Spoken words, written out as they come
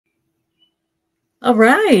All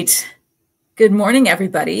right. Good morning,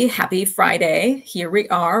 everybody. Happy Friday. Here we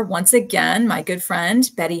are once again. My good friend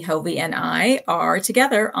Betty Hovey and I are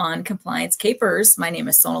together on Compliance Capers. My name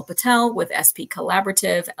is Sonal Patel with SP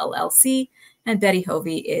Collaborative LLC, and Betty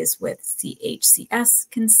Hovey is with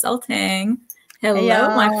CHCS Consulting. Hello,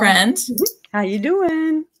 Hey, my friend. how you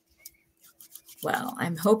doing? Well,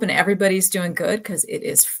 I'm hoping everybody's doing good because it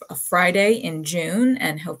is a Friday in June,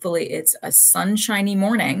 and hopefully it's a sunshiny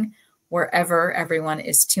morning wherever everyone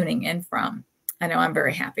is tuning in from. I know I'm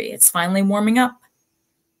very happy. It's finally warming up.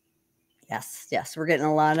 Yes, we're getting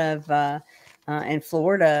a lot of in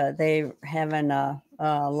Florida. They having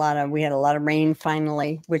we had a lot of rain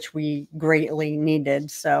finally, which we greatly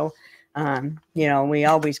needed. So, we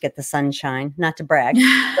always get the sunshine. Not to brag,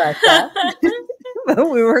 but but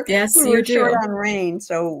we were Yes, we you were short do. on rain,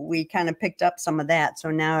 so we kind of picked up some of that.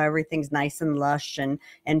 So now everything's nice and lush and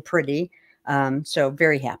pretty. So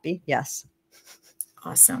very happy. Yes.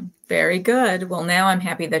 Awesome. Very good. Well, now I'm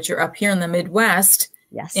happy that you're up here in the Midwest,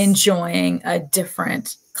 Yes. enjoying a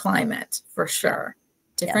different climate for sure.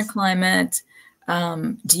 Different Yes. climate.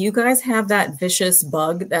 Do you guys have that vicious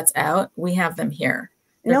bug that's out? We have them here.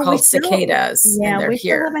 They're called cicadas, and they're we're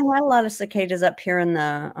here. still having a lot of cicadas up here in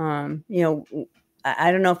the,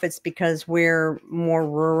 I don't know if it's because we're more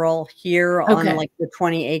rural here on like the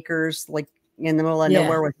 20 acres, like in the middle of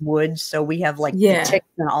nowhere with woods. So we have like the ticks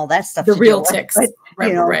and all that stuff. The real ticks, but,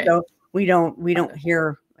 right. So we don't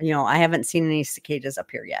hear, I haven't seen any cicadas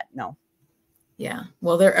up here yet. No. Yeah,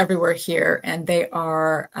 well, they're everywhere here, and they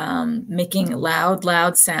are making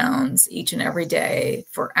loud sounds each and every day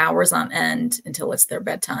for hours on end until it's their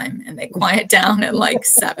bedtime, and they quiet down at like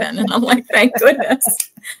 7. And I'm like, thank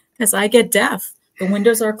goodness, because I get deaf. The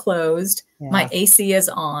windows are closed. Yeah. My AC is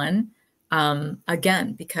on.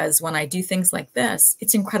 Again, because when I do things like this,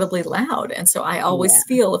 it's incredibly loud. And so I always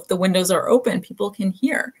feel if the windows are open, people can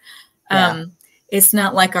hear. It's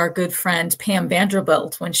not like our good friend Pam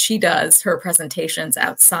Vanderbilt when she does her presentations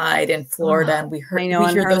outside in Florida, and we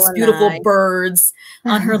hear those beautiful birds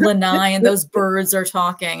on her lanai, and those birds are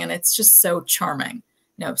talking, and it's just so charming.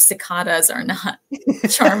 No, cicadas are not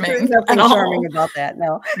charming. Nothing charming about that.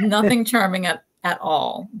 No, nothing charming at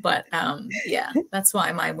all. But yeah, that's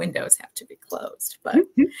why my windows have to be closed. But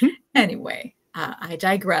anyway. I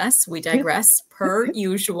digress. We digress per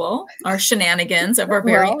usual, our shenanigans of our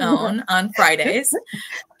very own on Fridays.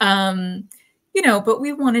 But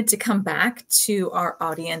we wanted to come back to our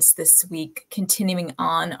audience this week, continuing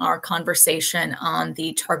on our conversation on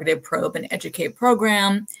the Targeted Probe and Educate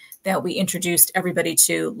program that we introduced everybody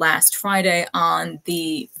to last Friday on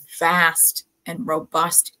the vast and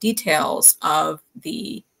robust details of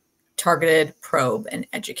the Targeted Probe and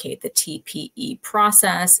Educate. The TPE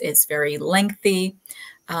process is very lengthy.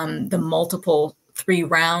 The multiple 3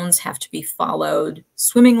 rounds have to be followed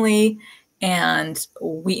swimmingly, and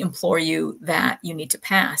we implore you that you need to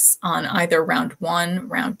pass on either round 1,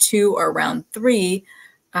 round 2, or round 3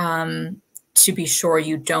 to be sure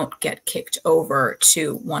you don't get kicked over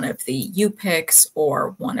to one of the UPICs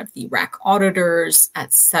or one of the RAC auditors,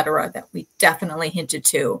 etc., that we definitely hinted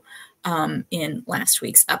to in last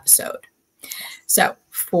week's episode. So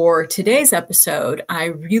for today's episode, I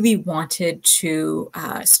really wanted to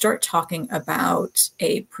start talking about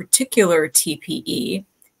a particular TPE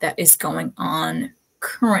that is going on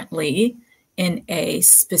currently in a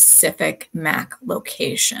specific MAC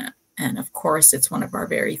location. And of course, it's one of our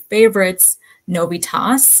very favorites,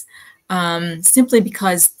 Novitas, simply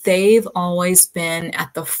because they've always been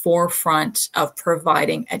at the forefront of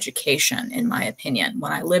providing education, in my opinion.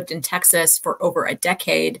 When I lived in Texas for over a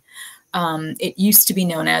decade, it used to be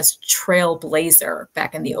known as Trailblazer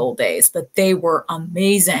back in the old days, but they were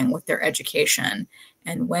amazing with their education.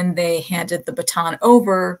 And when they handed the baton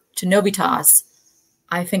over to Novitas,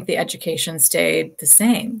 I think the education stayed the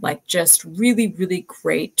same, like just really, really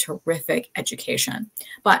great, terrific education.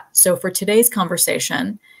 But so for today's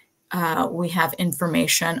conversation, we have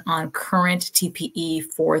information on current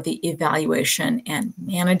TPE for the evaluation and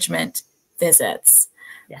management visits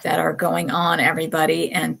that are going on,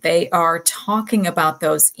 everybody. And they are talking about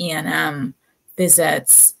those E&M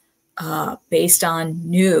visits based on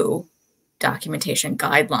new documentation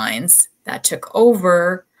guidelines that took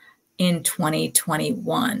over in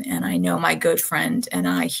 2021. And I know my good friend and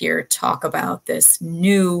I here talk about this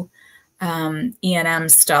new E&M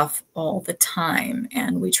stuff all the time.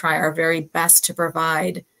 And we try our very best to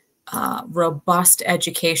provide robust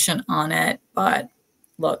education on it. But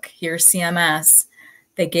look, here's CMS.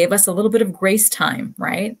 They gave us a little bit of grace time,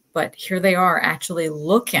 right? But here they are actually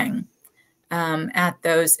looking at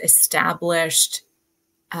those established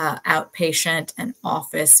outpatient and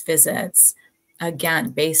office visits again,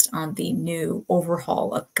 based on the new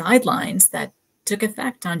overhaul of guidelines that took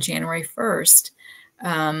effect on January 1st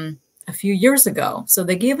a few years ago. So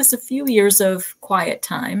they gave us a few years of quiet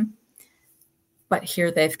time, but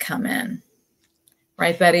here they've come in.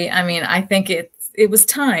 Right, Betty? I mean, I think it was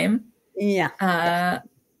time. Yeah.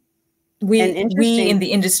 We in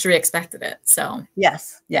the industry expected it. So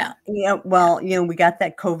yes. Yeah. Well, we got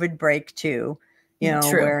that COVID break too,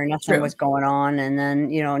 where nothing was going on. And then,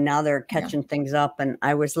 now they're catching things up. And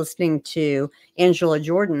I was listening to Angela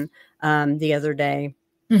Jordan the other day,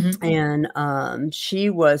 and she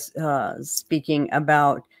was speaking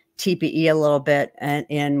about TPE a little bit,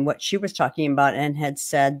 and what she was talking about, and had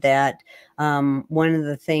said that one of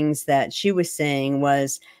the things that she was saying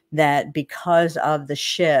was that because of the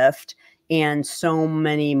shift and so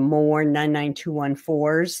many more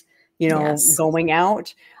 99214s, going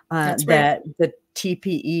out, that the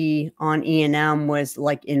TPE on E&M was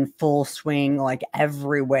like in full swing, like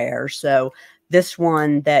everywhere. So this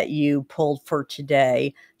one that you pulled for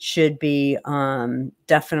today should be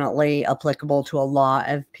definitely applicable to a lot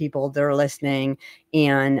of people that are listening.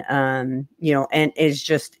 And, and it's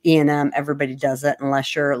just E&M, everybody does it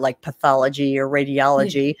unless you're like pathology or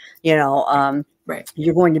radiology,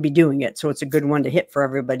 you're going to be doing it. So it's a good one to hit for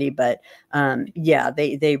everybody. But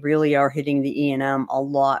they really are hitting the E&M a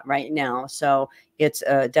lot right now. So it's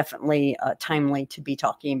definitely timely to be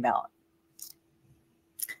talking about.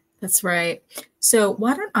 That's right. So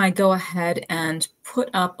why don't I go ahead and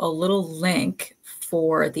put up a little link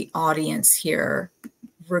for the audience here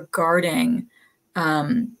regarding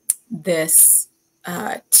this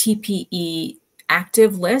TPE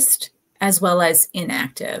active list as well as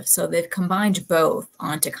inactive. So they've combined both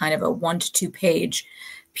onto kind of a 1 to 2 page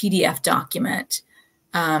PDF document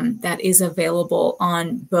that is available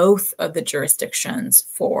on both of the jurisdictions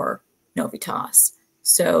for Novitas.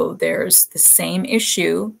 So there's the same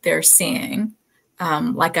issue they're seeing,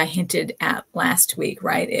 like I hinted at last week,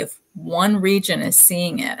 right? If one region is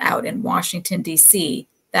seeing it out in Washington, D.C.,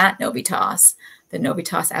 that Novitas, the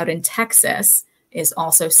Novitas out in Texas is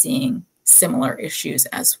also seeing similar issues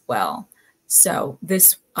as well. So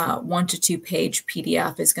this 1 to 2 page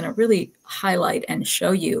PDF is going to really highlight and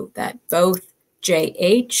show you that both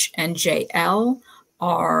JH and JL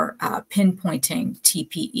are pinpointing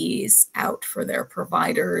TPEs out for their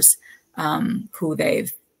providers who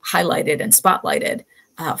they've highlighted and spotlighted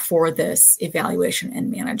for this evaluation and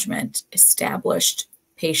management established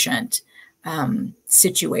patient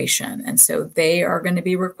situation. And so they are going to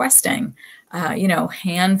be requesting,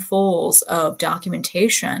 handfuls of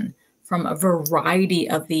documentation from a variety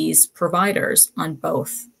of these providers on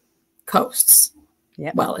both coasts.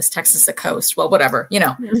 Yep. Well, is Texas a coast? Well, whatever,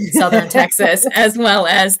 Southern Texas, as well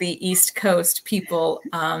as the East Coast people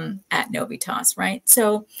at Novitas, right?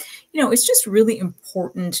 So, it's just really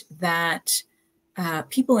important that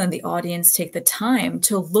people in the audience take the time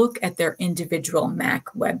to look at their individual MAC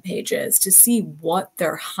web pages to see what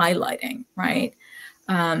they're highlighting, right?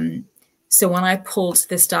 So when I pulled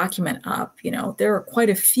this document up, there are quite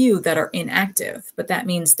a few that are inactive, but that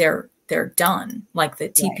means they're done, like the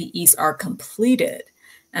TPEs are completed.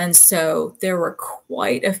 And so there were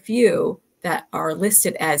quite a few that are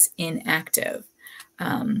listed as inactive.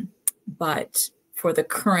 But for the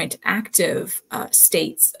current active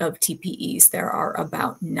states of TPEs, there are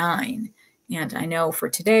about 9. And I know for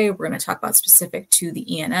today, we're going to talk about specific to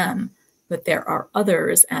the E&M, but there are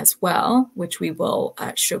others as well, which we will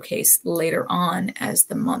showcase later on as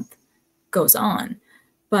the month goes on.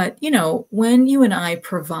 But, when you and I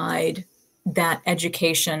provide that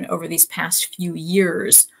education over these past few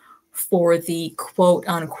years for the quote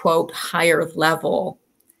unquote higher level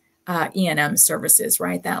E&M services,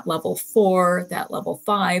 right? That level 4, that level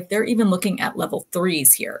 5, they're even looking at level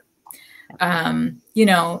 3s here.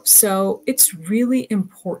 So it's really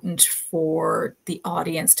important for the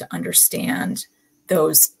audience to understand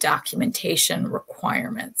those documentation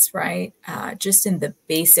requirements, right? Just in the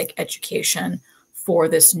basic education for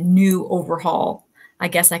this new overhaul. I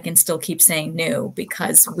guess I can still keep saying new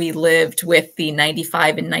because we lived with the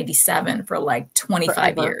 95 and 97 for like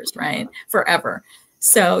 25 years, right? Forever.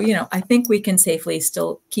 So, I think we can safely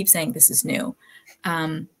still keep saying this is new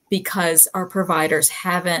because our providers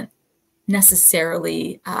haven't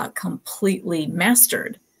necessarily completely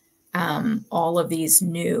mastered all of these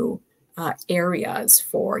new areas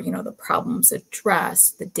for, the problems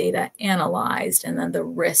addressed, the data analyzed, and then the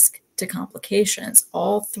risk to complications.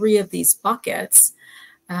 All 3 of these buckets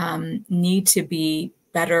need to be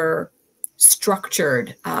better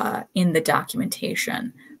structured in the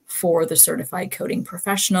documentation for the certified coding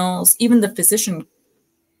professionals, even the physician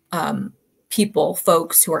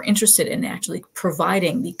folks who are interested in actually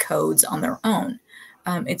providing the codes on their own.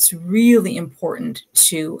 It's really important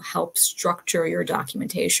to help structure your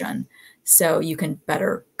documentation so you can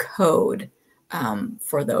better code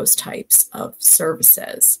for those types of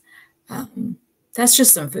services. That's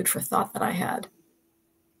just some food for thought that I had.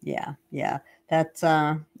 Yeah, yeah, that's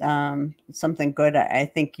something good. I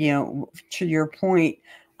think, you know, to your point,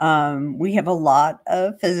 we have a lot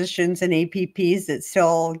of physicians and APPs that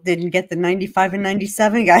still didn't get the 95 and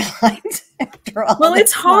 97 guidelines after all. Well,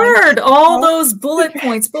 it's hard. All those bullet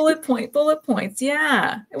points, bullet points.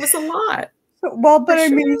 Yeah, it was a lot. Well, but I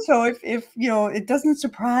mean, so if you know, it doesn't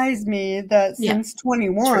surprise me that since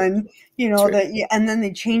 21, you know, that, and then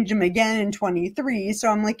they changed them again in 23. So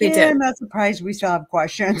I'm like, yeah, I'm not surprised we still have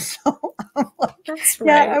questions. So I'm like,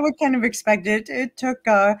 yeah, I would kind of expect it. It took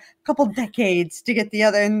a couple decades to get the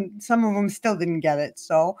other, and some of them still didn't get it.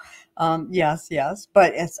 So, yes,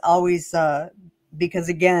 but it's always because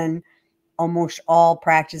again, almost all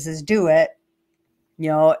practices do it. You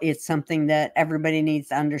know, it's something that everybody needs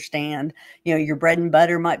to understand. You know, your bread and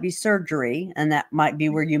butter might be surgery, and that might be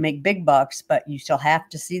where you make big bucks, but you still have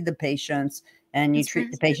to see the patients, and you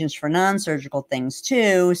treat the patients for non-surgical things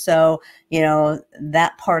too. So, you know,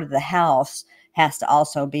 that part of the house has to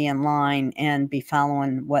also be in line and be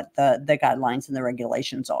following what the guidelines and the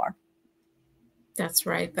regulations are. That's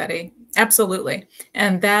right, Betty. Absolutely.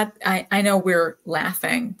 And that, I know we're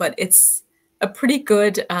laughing, but it's a pretty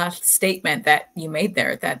good statement that you made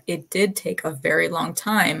there, that it did take a very long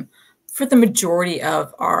time for the majority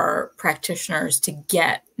of our practitioners to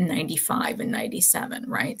get 95 and 97,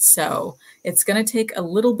 right? So it's going to take a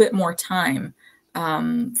little bit more time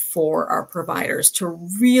for our providers to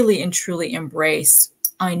really and truly embrace.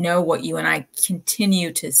 I know what you and I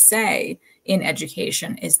continue to say in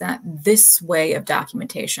education is that this way of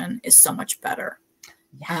documentation is so much better.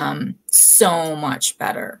 So much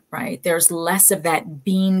better, right? There's less of that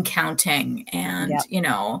bean counting and, you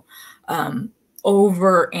know,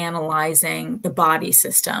 over analyzing the body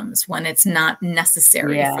systems when it's not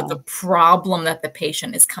necessary for the problem that the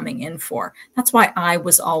patient is coming in for. That's why I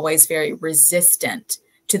was always very resistant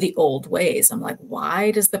to the old ways. I'm like,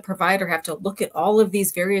 why does the provider have to look at all of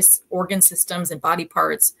these various organ systems and body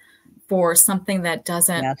parts for something that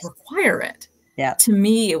doesn't require it? To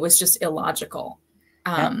me, it was just illogical.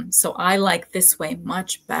 So I like this way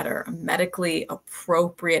much better, a medically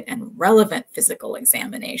appropriate and relevant physical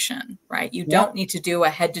examination, right? You don't need to do a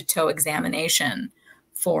head to toe examination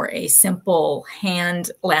for a simple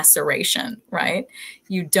hand laceration, right?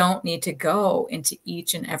 You don't need to go into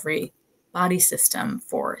each and every body system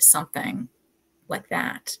for something like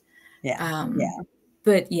that.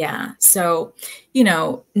 But yeah, so, you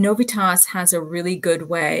know, Novitas has a really good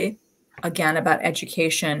way, again, about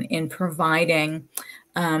education in providing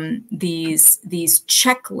these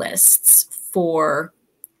checklists for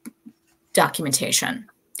documentation.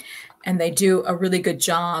 And they do a really good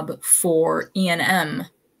job for E&M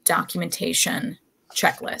documentation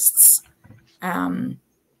checklists.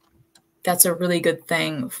 That's a really good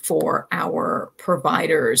thing for our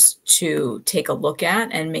providers to take a look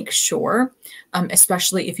at and make sure,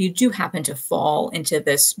 especially if you do happen to fall into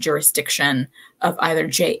this jurisdiction of either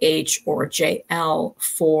JH or JL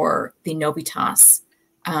for the Novitas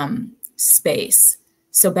space.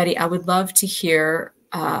 So Betty, I would love to hear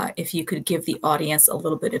if you could give the audience a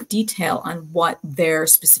little bit of detail on what their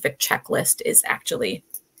specific checklist is actually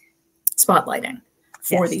spotlighting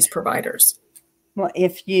for these providers. Well,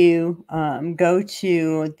 if you go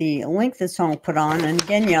to the link that's on put on, and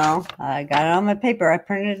again, y'all, I got it on my paper. I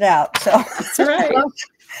printed it out. So that's right.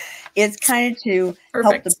 It's kind of to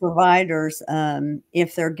help the providers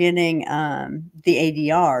if they're getting the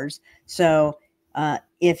ADRs. So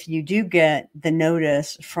if you do get the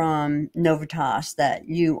notice from Novitas that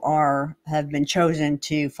you have been chosen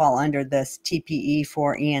to fall under this TPE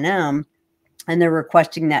for E&M, and they're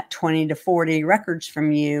requesting that 20 to 40 records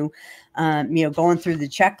from you, you know, going through the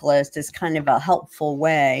checklist is kind of a helpful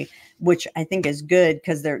way, which I think is good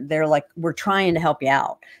because they're like, we're trying to help you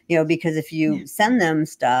out, you know, because if you send them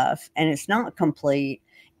stuff and it's not complete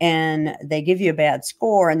and they give you a bad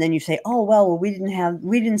score and then you say, oh, well, we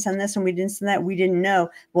didn't send this and we didn't send that, we didn't know.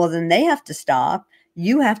 Well, then they have to stop.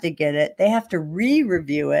 You have to get it. They have to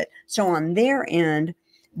re-review it. So on their end,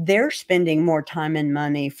 they're spending more time and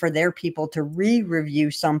money for their people to re-review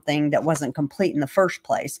something that wasn't complete in the first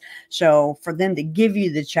place. So for them to give you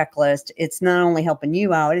the checklist, it's not only helping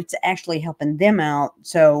you out, it's actually helping them out.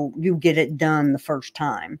 So you get it done the first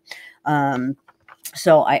time.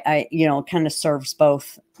 So I you know, kind of serves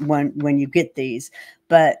both when you get these,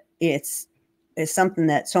 but it's is something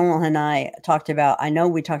that Sonal and I talked about. I know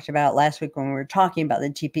we talked about it last week when we were talking about the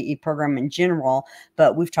TPE program in general,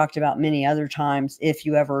 but we've talked about many other times. If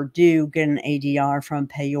you ever do get an ADR from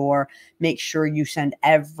payor, make sure you send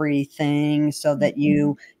everything so that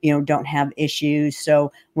you don't have issues.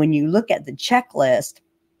 So when you look at the checklist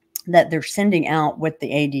that they're sending out with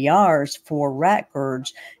the ADRs for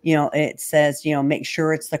records, it says, make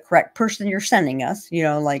sure it's the correct person you're sending us,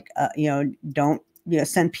 don't,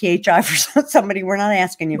 send PHI for somebody we're not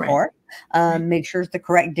asking you for. Make sure it's the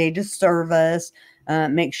correct date of service.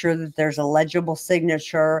 Make sure that there's a legible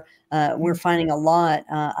signature. We're finding a lot.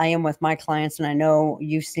 I am with my clients, and I know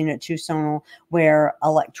you've seen it too, Sonal, where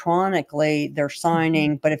electronically they're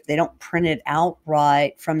signing, but if they don't print it out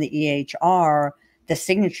right from the EHR, the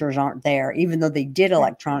signatures aren't there, even though they did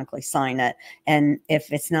electronically sign it. And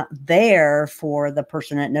if it's not there for the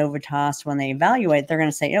person at Novitas when they evaluate, they're going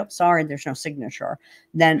to say, oh, sorry, there's no signature.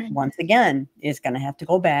 Then once again, it's going to have to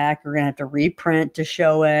go back. We're going to have to reprint to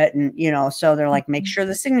show it. And, so they're like, make sure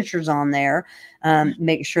the signature's on there.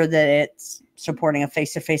 Make sure that it's supporting a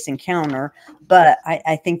face-to-face encounter. But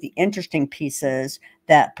I think the interesting pieces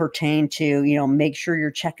that pertain to, make sure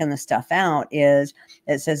you're checking the stuff out is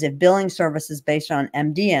it says if billing service is based on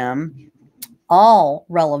MDM, all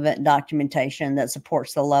relevant documentation that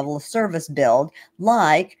supports the level of service billed,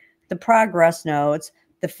 like the progress notes,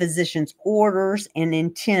 the physician's orders and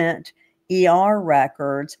intent, ER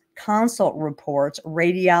records, consult reports,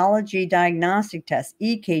 radiology diagnostic tests,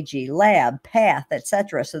 EKG, lab, path,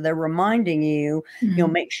 etc. So they're reminding you,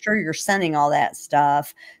 make sure you're sending all that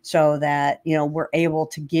stuff so that, we're able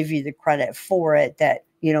to give you the credit for it that,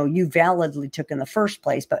 you validly took in the first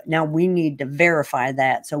place, but now we need to verify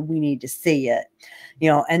that. So we need to see it,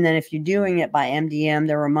 and then if you're doing it by MDM,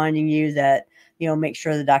 they're reminding you that, make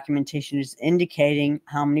sure the documentation is indicating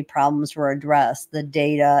how many problems were addressed, the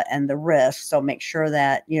data and the risks. So make sure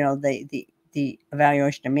that, the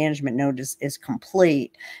evaluation and management note is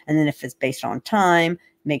complete. And then if it's based on time,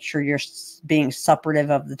 make sure you're being suppurative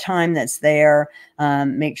of the time that's there.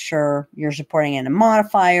 Make sure you're supporting any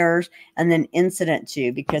modifiers, and then incident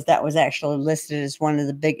to, because that was actually listed as one of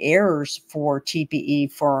the big errors for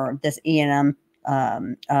TPE for this E&M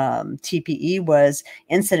TPE was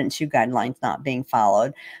incident to guidelines not being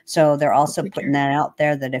followed. So they're also putting that out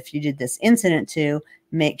there that if you did this incident to,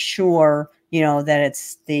 make sure, that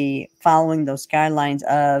it's the following those guidelines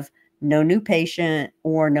of no new patient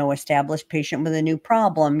or no established patient with a new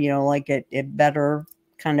problem, like it better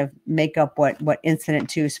kind of make up what incident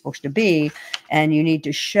to is supposed to be. And you need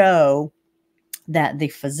to show that the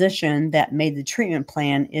physician that made the treatment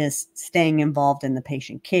plan is staying involved in the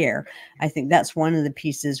patient care. I think that's one of the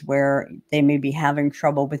pieces where they may be having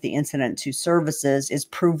trouble with the incident to services, is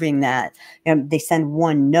proving that they send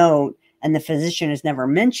one note and the physician is never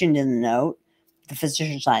mentioned in the note. The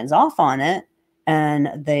physician signs off on it and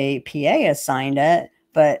the PA has signed it,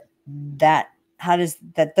 but that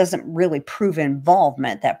doesn't really prove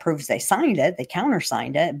involvement. That proves they signed it, they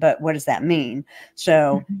countersigned it, but what does that mean?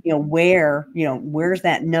 So, where's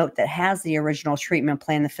that note that has the original treatment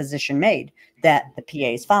plan the physician made that the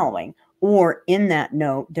PA is following? Or in that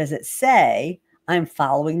note, does it say, I'm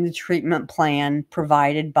following the treatment plan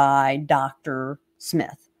provided by Dr.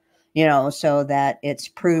 Smith? So that it's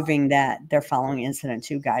proving that they're following incident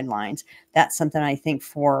to guidelines. That's something I think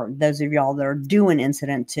for those of y'all that are doing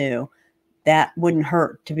incident to, that wouldn't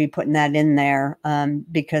hurt to be putting that in there,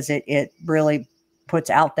 because it really puts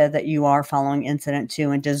out there that you are following incident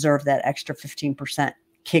to and deserve that extra 15%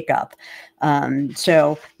 kick up.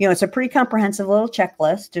 So, it's a pretty comprehensive little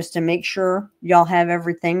checklist just to make sure y'all have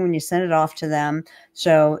everything when you send it off to them.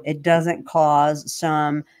 So it doesn't cause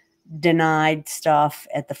some denied stuff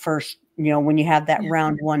at the first, when you have that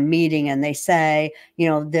round one meeting and they say,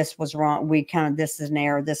 this was wrong. We counted this as an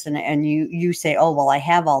error, and you say, oh, well, I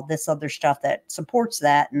have all this other stuff that supports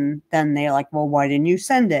that. And then they're like, well, why didn't you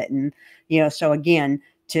send it? And, so again,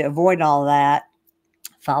 to avoid all that,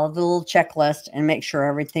 follow the little checklist and make sure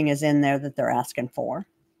everything is in there that they're asking for.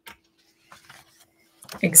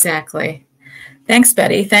 Exactly. Thanks,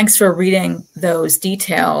 Betty. Thanks for reading those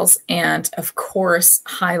details and, of course,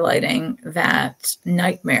 highlighting that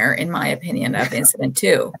nightmare, in my opinion, of incident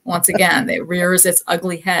 2. Once again, it rears its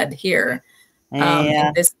ugly head here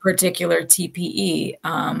in this particular TPE.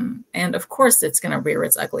 And, of course, it's going to rear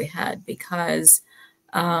its ugly head because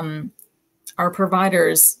our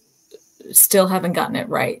providers still haven't gotten it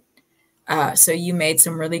right. So you made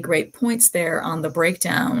some really great points there on the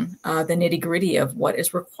breakdown, the nitty-gritty of what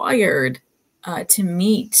is required to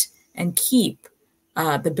meet and keep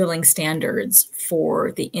the billing standards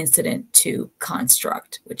for the incident to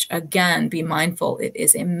construct, which again, be mindful, it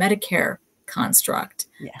is a Medicare construct.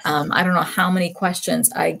 Yes. I don't know how many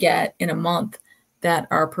questions I get in a month that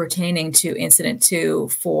are pertaining to Incident 2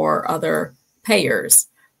 for other payers,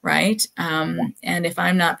 right? And if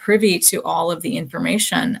I'm not privy to all of the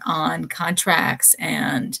information on contracts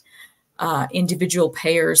and individual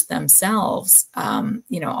payers themselves,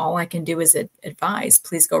 all I can do is advise,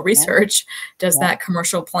 please go research. Does that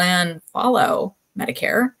commercial plan follow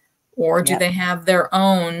Medicare, or do they have their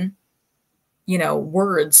own,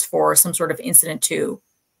 words for some sort of Incident 2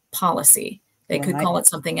 policy? They could call it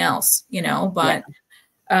something else, but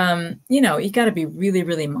you got to be really,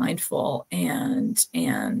 really mindful and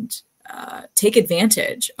take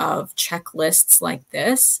advantage of checklists like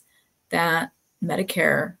this that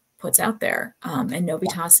Medicare puts out there. And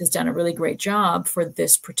Novitas has done a really great job for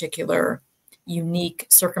this particular unique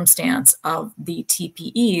circumstance of the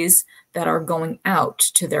TPEs that are going out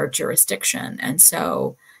to their jurisdiction. And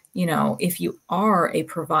so, if you are a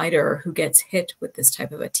provider who gets hit with this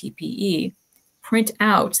type of a TPE, print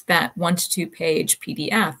out that 1 to 2 page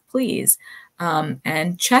PDF, please,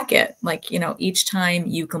 and check it. Like, each time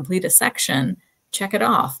you complete a section, check it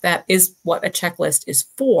off. That is what a checklist is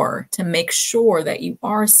for, to make sure that you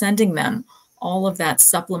are sending them all of that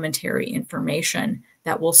supplementary information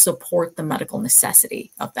that will support the medical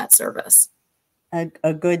necessity of that service.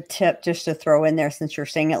 A good tip just to throw in there, since you're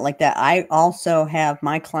saying it like that, I also have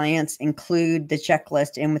my clients include the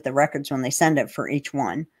checklist in with the records when they send it for each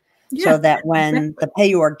one. So that when the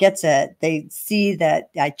payor gets it, they see that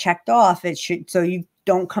I checked off. It should, so you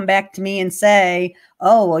don't come back to me and say,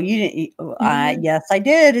 "Oh, well, you didn't." Yes, I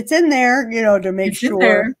did. It's in there, to make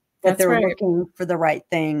sure that they're looking for the right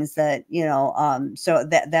things. That so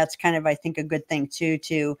that's kind of, I think, a good thing too,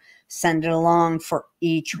 to send it along for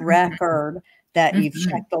each record, that you've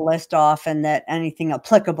checked the list off and that anything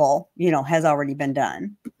applicable, has already been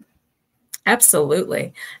done.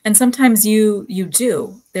 Absolutely. And sometimes you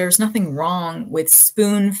do. There's nothing wrong with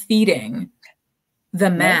spoon feeding the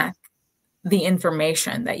MAC the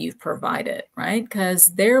information that you've provided, right? Because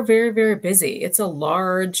they're very, very busy. It's a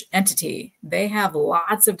large entity. They have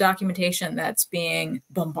lots of documentation that's being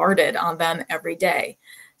bombarded on them every day.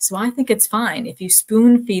 So I think it's fine if you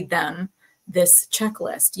spoon feed them this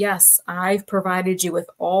checklist. Yes, I've provided you with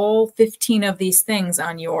all 15 of these things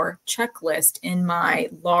on your checklist in my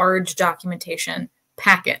large documentation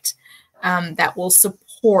packet that will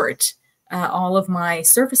support all of my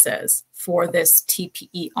services for this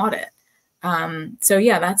TPE audit. So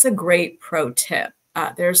yeah, that's a great pro tip.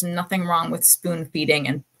 There's nothing wrong with spoon feeding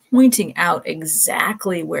and pointing out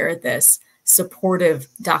exactly where this supportive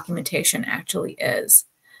documentation actually is.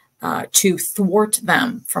 To thwart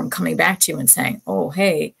them from coming back to you and saying, "Oh,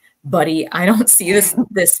 hey, buddy, I don't see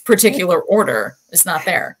this particular order. It's not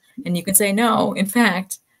there." And you can say, "No, in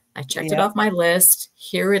fact, I checked it off my list.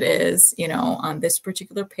 Here it is, on this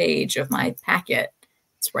particular page of my packet.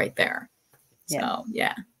 It's right there." So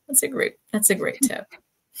yeah, that's a great tip.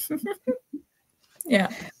 Yeah.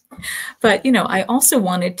 But, I also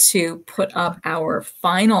wanted to put up our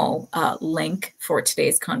final link for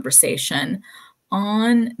today's conversation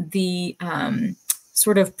on the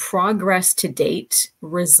sort of progress to date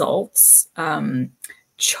results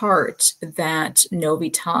chart that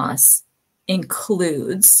Novitas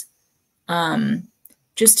includes,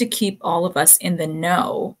 just to keep all of us in the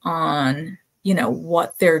know on,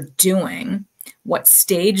 what they're doing, what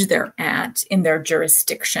stage they're at in their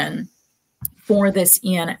jurisdiction for this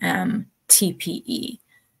E&M TPE.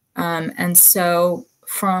 And so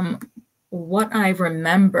from what I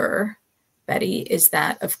remember, Betty, is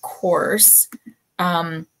that, of course,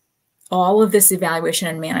 all of this evaluation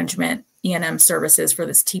and management E&M services for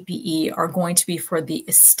this TPE are going to be for the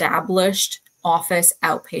established office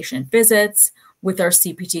outpatient visits with our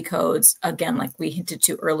CPT codes. Again, like we hinted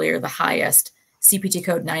to earlier, the highest CPT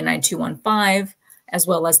code 99215, as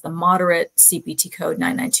well as the moderate CPT code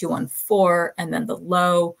 99214, and then the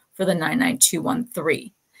low for the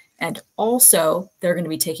 99213. And also, they're going to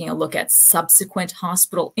be taking a look at subsequent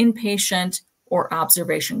hospital inpatient or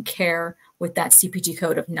observation care with that CPT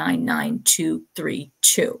code of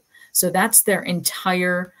 99232. So that's their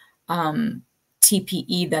entire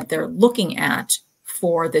TPE that they're looking at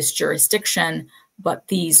for this jurisdiction. But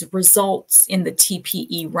these results in the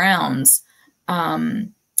TPE rounds,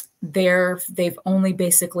 they've only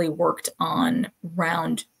basically worked on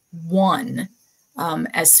round 1,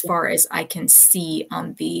 as far as I can see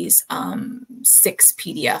on these 6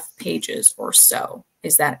 PDF pages or so.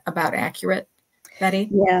 Is that about accurate,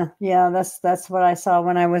 Betty? Yeah, that's what I saw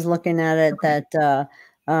when I was looking at it. That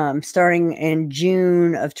starting in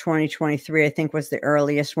June of 2023, I think was the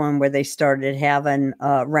earliest one where they started having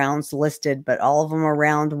rounds listed, but all of them are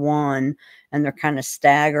round one and they're kind of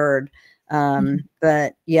staggered.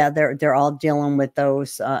 But yeah, they're all dealing with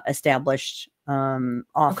those established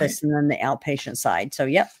office and then the outpatient side. So,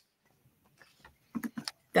 yep.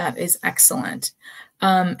 That is excellent.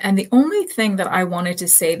 And the only thing that I wanted to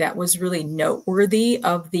say that was really noteworthy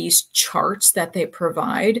of these charts that they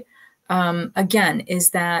provide, again,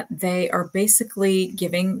 is that they are basically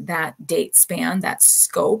giving that date span, that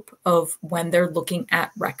scope of when they're looking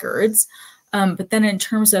at records. But then in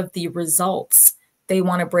terms of the results, they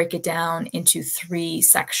want to break it down into 3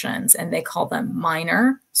 sections, and they call them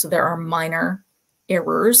minor. So there are minor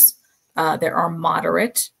errors, there are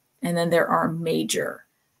moderate, and then there are major.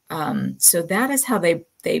 So that is how they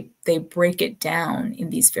break it down in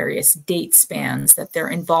these various date spans that they're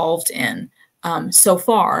involved in so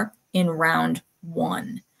far in round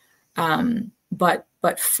 1.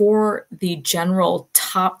 But for the general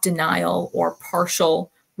top denial or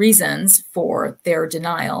partial reasons for their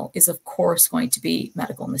denial is, of course, going to be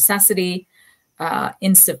medical necessity.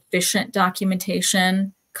 Insufficient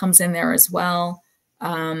documentation comes in there as well,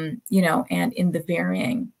 and in the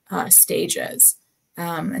varying stages.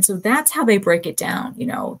 And so that's how they break it down.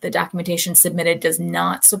 The documentation submitted does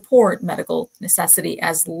not support medical necessity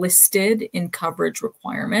as listed in coverage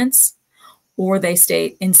requirements, or they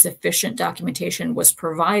state insufficient documentation was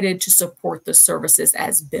provided to support the services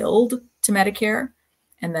as billed to Medicare.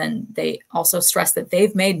 And then they also stress that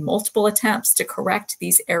they've made multiple attempts to correct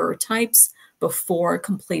these error types before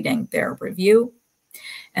completing their review.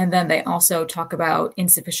 And then they also talk about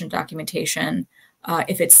insufficient documentation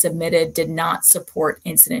if it's submitted did not support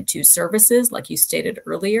incident to services, like you stated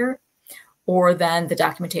earlier, or then the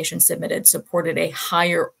documentation submitted supported a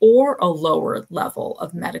higher or a lower level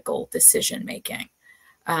of medical decision making.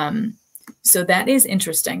 So that is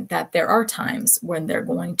interesting that there are times when they're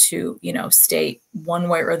going to, state one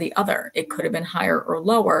way or the other. It could have been higher or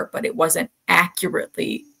lower, but it wasn't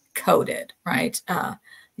accurately coded, right?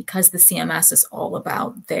 Because the CMS is all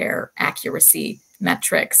about their accuracy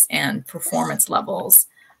metrics and performance levels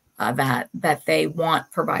that they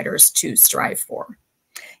want providers to strive for.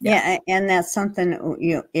 Yeah, and that's something,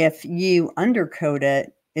 if you undercode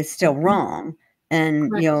it, it's still wrong.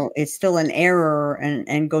 And, it's still an error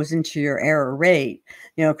and goes into your error rate,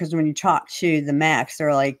 because when you talk to the MACs,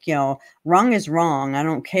 they're like, wrong is wrong. I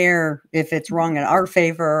don't care if it's wrong in our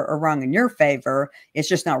favor or wrong in your favor. It's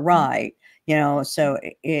just not right. So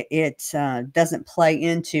it doesn't play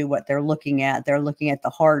into what they're looking at. They're looking at the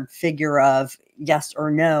hard figure of yes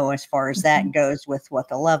or no, as far as that goes with what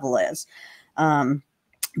the level is.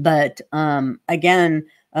 But again,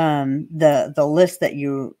 the list that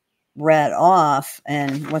you read off,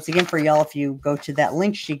 and once again for y'all, if you go to that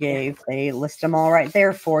link she gave, they list them all right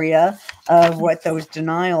there for you of what those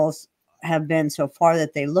denials have been so far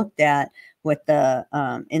that they looked at with the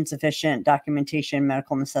insufficient documentation,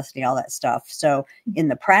 medical necessity, all that stuff. So in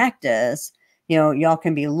the practice, y'all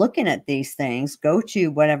can be looking at these things, go to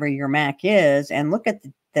whatever your MAC is and look at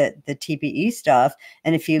the TPE stuff.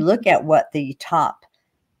 And if you look at what the top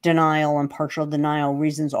denial and partial denial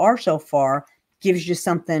reasons are so far, gives you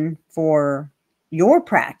something for your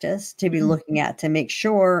practice to be looking at to make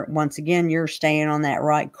sure, once again, you're staying on that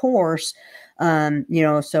right course.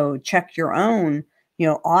 So check your own,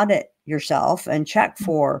 audit yourself and check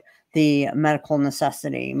for the medical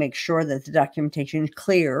necessity. Make sure that the documentation is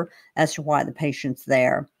clear as to why the patient's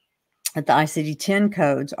there, that the ICD-10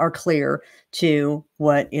 codes are clear to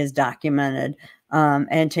what is documented,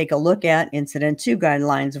 and take a look at incident to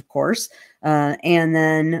guidelines, of course, and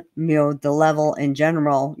then, the level in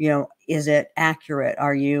general, is it accurate?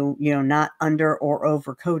 Are you, not under or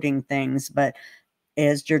over coding things, but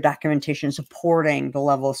is your documentation supporting the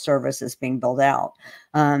level of service that's being billed out?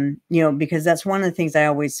 Because that's one of the things I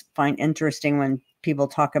always find interesting when people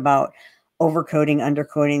talk about overcoding,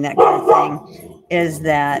 undercoding, that kind of thing, is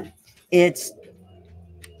that it's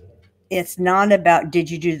not about, did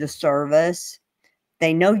you do the service?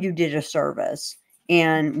 They know you did a service.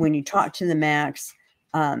 And when you talk to the MACs,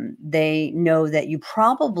 they know that you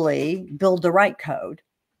probably build the right code.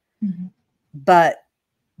 But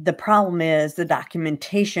the problem is the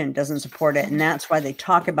documentation doesn't support it. And that's why they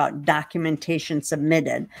talk about documentation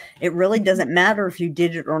submitted. It really doesn't matter if you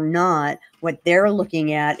did it or not. What they're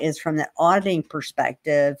looking at is from that auditing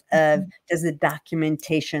perspective of, does the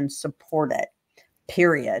documentation support it?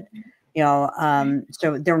 Period.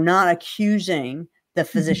 So they're not accusing the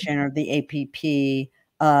physician or the APP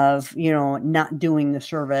of, not doing the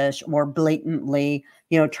service or blatantly,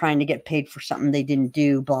 trying to get paid for something they didn't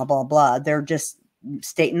do, blah, blah, blah. They're just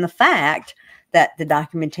stating the fact that the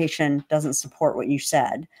documentation doesn't support what you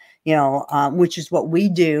said, which is what we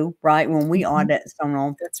do, right? When we audit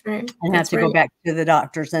someone. That's right. And have to go back to the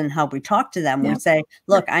doctors and how we talk to them. Yep. We say,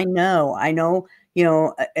 look, I know,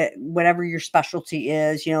 whatever your specialty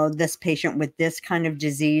is, this patient with this kind of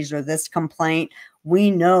disease or this complaint,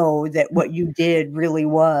 we know that what you did really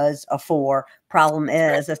was a 4. Problem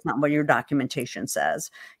is, that's not what your documentation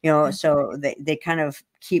says, so they kind of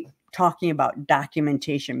keep talking about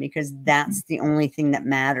documentation because that's the only thing that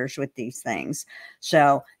matters with these things.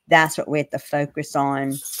 So that's what we have to focus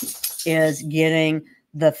on, is getting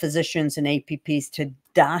the physicians and APPs to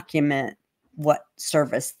document what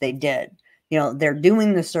service they did. They're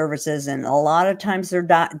doing the services, and a lot of times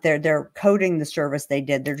they're coding the service they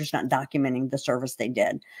did. They're just not documenting the service they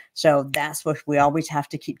did. So that's what we always have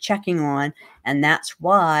to keep checking on, and that's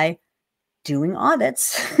why doing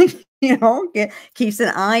audits, keeps an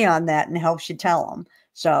eye on that and helps you tell them.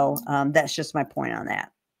 So that's just my point on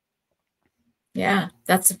that. Yeah,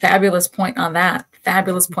 that's a fabulous point on that.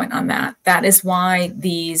 Fabulous point on that. That is why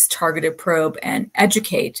these targeted probe and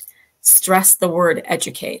educate stress the word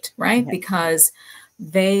educate, right? Okay. Because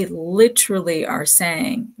they literally are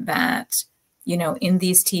saying that, in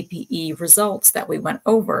these TPE results that we went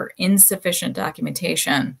over, insufficient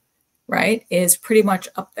documentation, right, is pretty much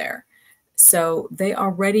up there. So they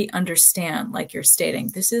already understand, like you're stating,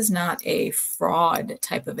 this is not a fraud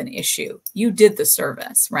type of an issue. You did the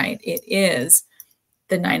service, right? It is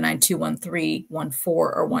the 99213, 14,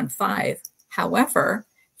 or 15. However,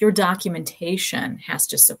 your documentation has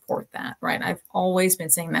to support that, right? I've always been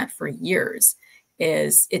saying that for years,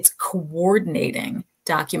 is it's coordinating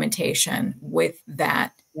documentation with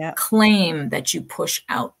that claim that you push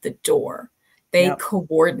out the door. They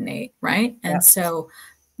coordinate, right? And so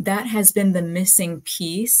that has been the missing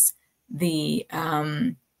piece, the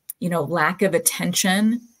lack of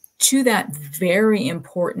attention to that very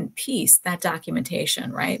important piece, that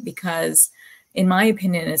documentation, right? Because in my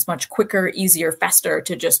opinion, it's much quicker, easier, faster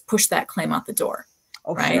to just push that claim out the door,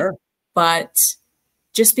 right? Sure. But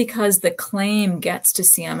just because the claim gets to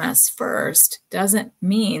CMS first doesn't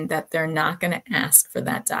mean that they're not going to ask for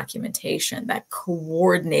that documentation, that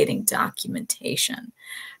coordinating documentation.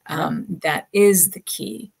 That is the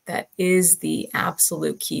key. That is the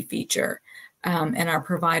absolute key feature. And our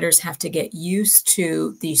providers have to get used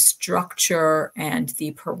to the structure and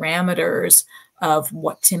the parameters of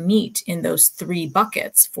what to meet in those 3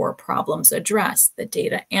 buckets for problems addressed, the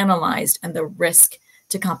data analyzed, and the risk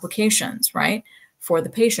to complications, right? For the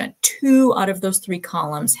patient, 2 out of those 3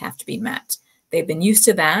 columns have to be met. They've been used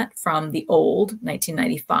to that from the old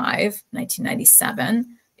 1995,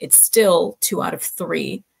 1997. It's still 2 out of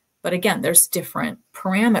 3. But again, there's different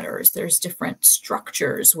parameters. There's different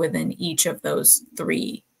structures within each of those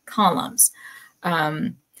 3 columns.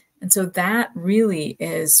 And so that really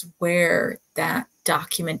is where that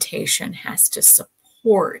documentation has to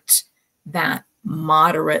support that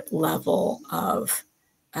moderate level of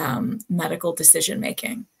medical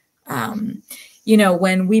decision-making.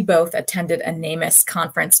 When we both attended a NAMUS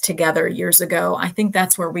conference together years ago, I think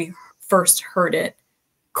that's where we first heard it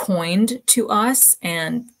coined to us,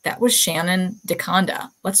 and that was Shannon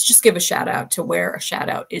DeConda. Let's just give a shout out to where a shout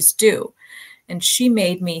out is due. And she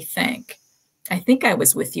made me think, I think I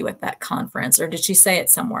was with you at that conference, or did she say it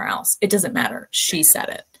somewhere else? It doesn't matter. She said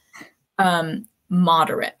it.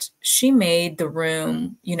 Moderate. She made the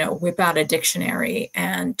room, whip out a dictionary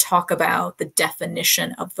and talk about the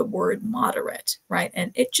definition of the word moderate, right?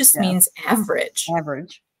 And it just means average.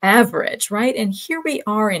 Average, right? And here we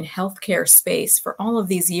are in healthcare space for all of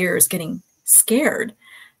these years getting scared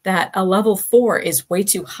that a level 4 is way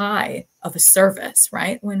too high of a service,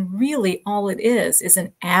 right? When really all it is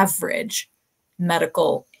an average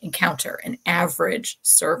medical encounter, an average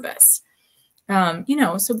service. So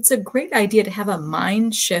it's a great idea to have a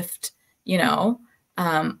mind shift,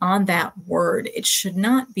 on that word. It should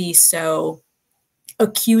not be so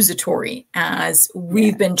accusatory as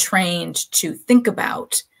we've been trained to think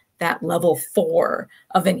about that level 4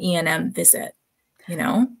 of an E&M visit,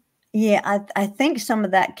 Yeah, I think some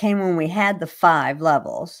of that came when we had the 5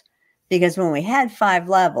 levels, because when we had 5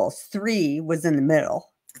 levels, 3 was in the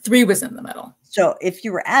middle. 3 was in the middle. So if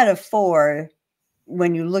you were at a 4,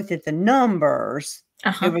 when you looked at the numbers,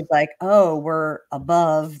 it was like, oh, we're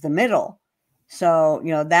above the middle. So,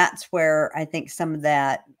 that's where I think some of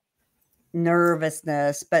that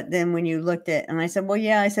nervousness. But then when you looked at, and I said, well,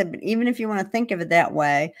 yeah, I said, but even if you want to think of it that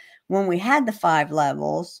way, when we had the 5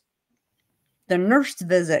 levels, the nurse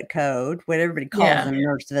visit code, what everybody calls Yeah. a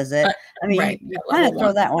nurse visit. I mean, Right. you At kind of level throw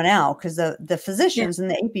 1. that one out because the physicians and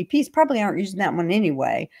the APPs probably aren't using that one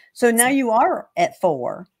anyway. So now Exactly. you are at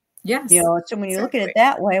 4. Yes. You know, so when you look at it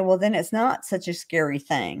that way, well, then it's not such a scary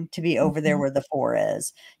thing to be over there Mhm. where the 4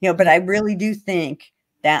 is. You know, but Yeah. I really do think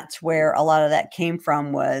that's where a lot of that came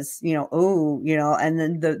from was, you know, oh, you know, and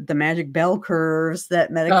then the magic bell curves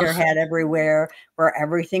that Medicare Ugh, had everywhere where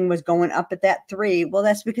everything was going up at that 3. Well,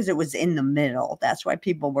 that's because it was in the middle. That's why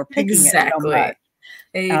people were picking it so much. exactly.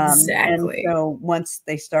 And Exactly. so once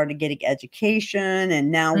they started getting education,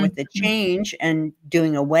 and now with the Mhm. change and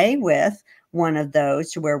doing away with one of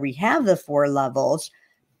those to where we have the 4 levels,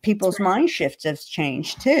 That's people's right. mind shifts have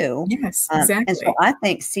changed too. Yes, And so exactly. I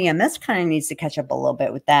think CMS kind of needs to catch up a little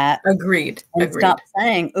bit with that Agreed. and stop Agreed.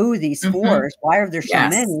 saying, "Oh, these Mhm. 4s, why are there so Yes,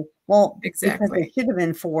 many?" Well, because there exactly. should have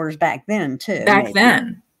been 4s back then too, Back maybe,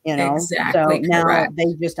 then. you know? So Exactly now correct.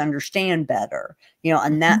 they just understand better, you know,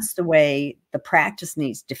 and Mhm. that's the way the practice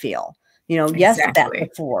needs to feel. You know, yes, that's a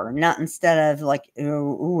Exactly. 4, not instead of like,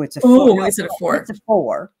 "Ooh, it's a 4." Oh, No, is it a 4? it's a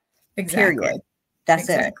 4, period. Exactly. That's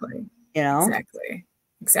it, Exactly. you know? Exactly.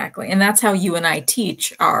 Exactly. And that's how you and I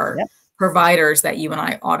teach our Yep, providers that you and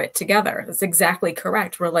I audit together. That's exactly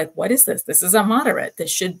correct. We're like, what is this? This is a moderate.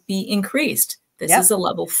 This should be increased. This is yep, a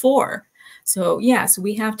level 4. So, yes,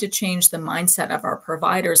 we have to change the mindset of our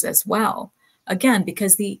providers as well. Again,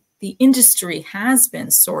 because the industry has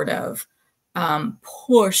been sort of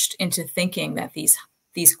pushed into thinking that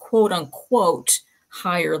these quote unquote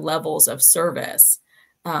higher levels of service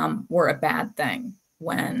were a bad thing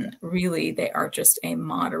when really they are just a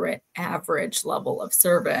moderate average level of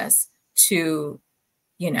service to,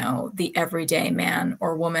 you know, the everyday man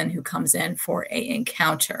or woman who comes in for a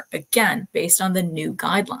encounter, again based on the new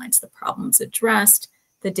guidelines, the problems addressed,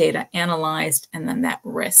 the data analyzed, and then that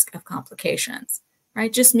risk of complications,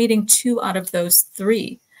 right? Just meeting 2 out of those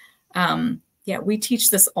 3. Yeah, we teach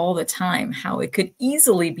this all the time, how it could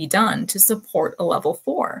easily be done to support a level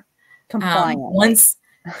 4. compliantly. Once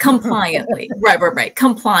compliantly, right,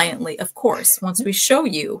 compliantly, of course, once we show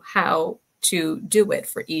you how to do it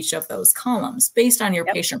for each of those columns based on your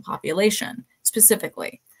Yep, patient population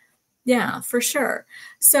specifically. Yeah, for sure.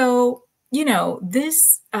 So, you know,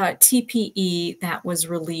 this TPE that was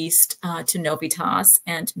released to Novitas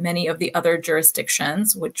and many of the other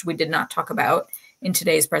jurisdictions, which we did not talk about in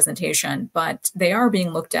today's presentation, but they are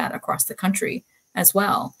being looked at across the country as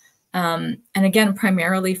well. And again,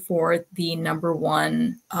 primarily for the number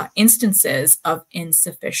 1 instances of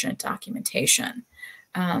insufficient documentation.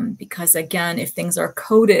 Because again, if things are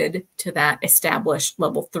coded to that established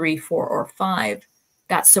level 3, 4, or 5,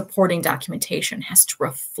 that supporting documentation has to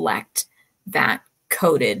reflect that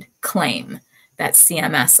coded claim that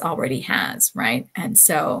CMS already has, right? And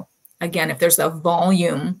so, again, if there's a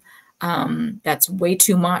volume that's way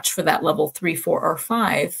too much for that level 3, 4, or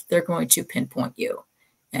 5, they're going to pinpoint you.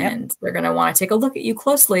 yep, And they're going to want to take a look at you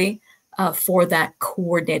closely for that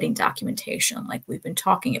coordinating documentation, like we've been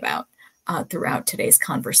talking about throughout today's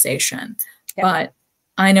conversation. yep. But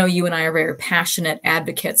I know you and I are very passionate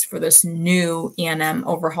advocates for this new E&M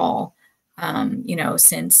overhaul, you know,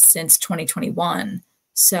 since 2021.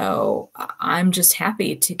 So I'm just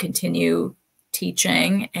happy to continue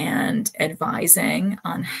teaching and advising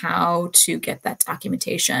on how to get that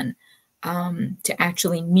documentation to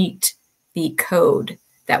actually meet the code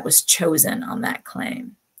that was chosen on that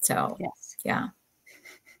claim. So, Yes. yeah.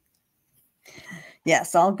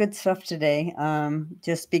 Yes, all good stuff today.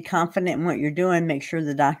 Just be confident in what you're doing. Make sure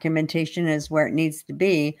the documentation is where it needs to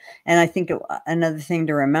be. And I think another thing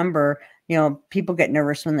to remember, you know, people get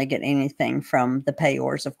nervous when they get anything from the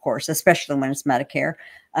payors, of course, especially when it's Medicare.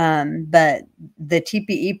 But the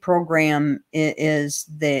TPE program is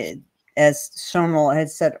as Sonal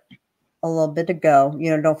had said a little bit ago,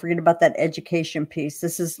 you know, don't forget about that education piece.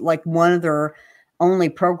 This is like one of their only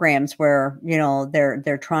programs where, you know,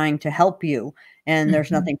 they're trying to help you, and there's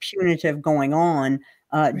Mhm. nothing punitive going on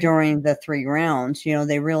Right. during the 3 rounds. You know,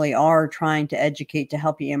 they really are trying to educate to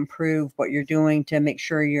help you improve what you're doing to make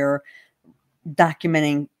sure you're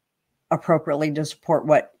documenting appropriately to support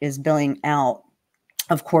what is billing out.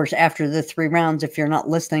 Of course, after the 3 rounds, if you're not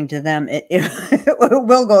listening to them, it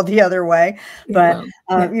will go the other way. It But, will.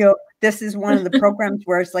 Yeah. you know, this is one of the programs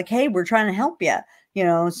where it's like, "Hey, we're trying to help you," you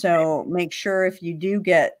know, so make sure if you do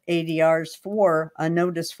get ADRs for a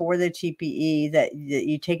notice for the TPE that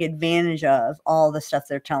you take advantage of all the stuff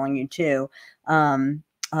they're telling you to,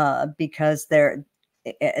 because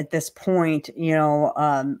at this point,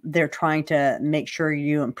 they're trying to make sure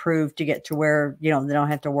you improve to get to where, they don't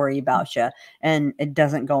have to worry about you and it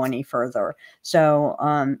doesn't go any further. So,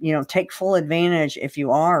 take full advantage if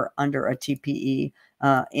you are under a TPE,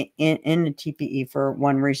 in a TPE for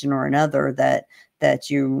one reason or another, that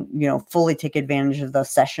you fully take advantage of those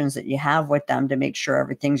sessions that you have with them to make sure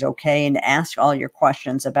everything's okay and ask all your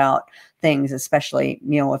questions about things, especially,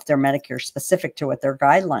 if they're Medicare specific to what their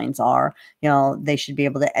guidelines are, they should be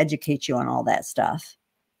able to educate you on all that stuff.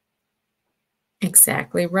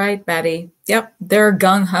 Exactly right, Betty. Yep, they're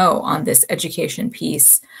gung-ho on this education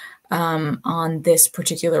piece, on this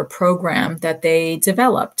particular program that they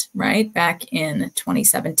developed, right, back in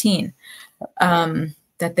 2017,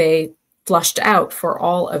 that they flushed out for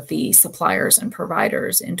all of the suppliers and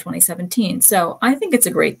providers in 2017. So I think it's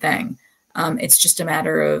a great thing. It's just a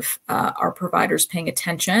matter of our providers paying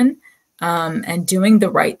attention and doing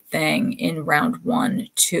the right thing in round 1,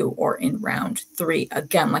 2, or in round 3.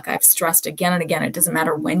 Again, like I've stressed again and again, it doesn't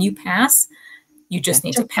matter when you pass, you just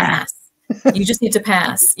need to pass. You just need to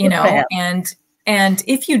pass, and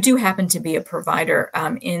if you do happen to be a provider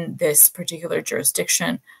in this particular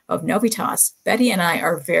jurisdiction of Novitas, Betty and I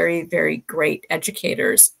are very, very great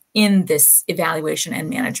educators in this evaluation and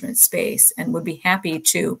management space and would be happy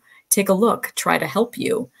to take a look, try to help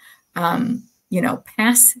you,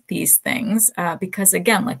 pass these things. Because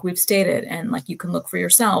again, like we've stated, and like you can look for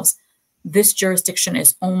yourselves, this jurisdiction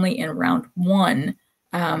is only in round 1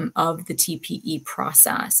 of the TPE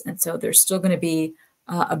process. And so there's still going to be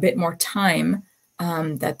a bit more time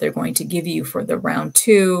that they're going to give you for the round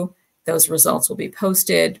 2. Those results will be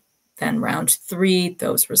posted. Then round 3,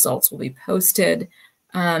 those results will be posted.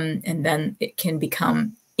 And then it can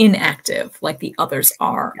become inactive like the others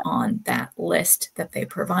are on that list that they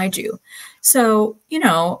provide you. So,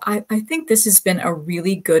 I think this has been a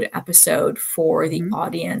really good episode for the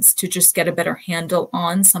audience to just get a better handle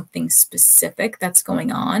on something specific that's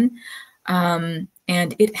going on. And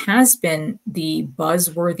it has been the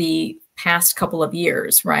buzzworthy past couple of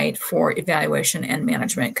years, right, for evaluation and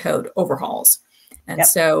management code overhauls. And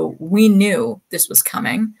so we knew this was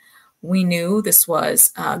coming. We knew this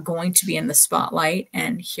was going to be in the spotlight,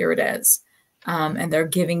 and here it is. And they're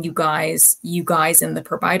giving you guys in the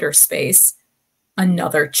provider space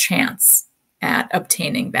another chance at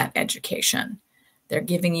obtaining that education. They're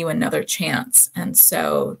giving you another chance. And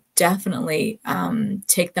so definitely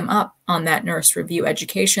take them up on that nurse review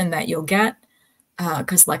education that you'll get.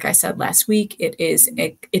 Because like I said last week,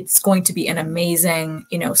 it's going to be an amazing,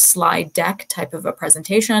 slide deck type of a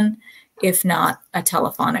presentation, if not a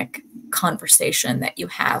telephonic conversation that you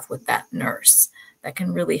have with that nurse that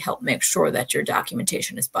can really help make sure that your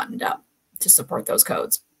documentation is buttoned up to support those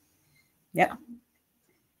codes. Yeah.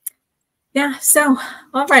 So,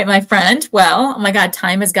 all right, my friend. Well, oh my God,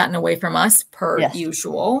 time has gotten away from us per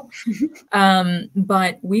usual.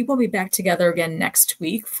 But we will be back together again next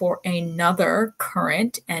week for another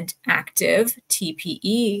current and active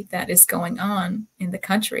TPE that is going on in the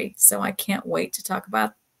country. So I can't wait to talk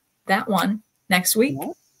about that one next week.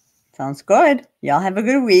 Sounds good. Y'all have a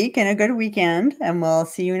good week and a good weekend, and we'll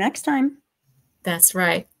see you next time. That's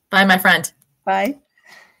right. Bye, my friend. Bye.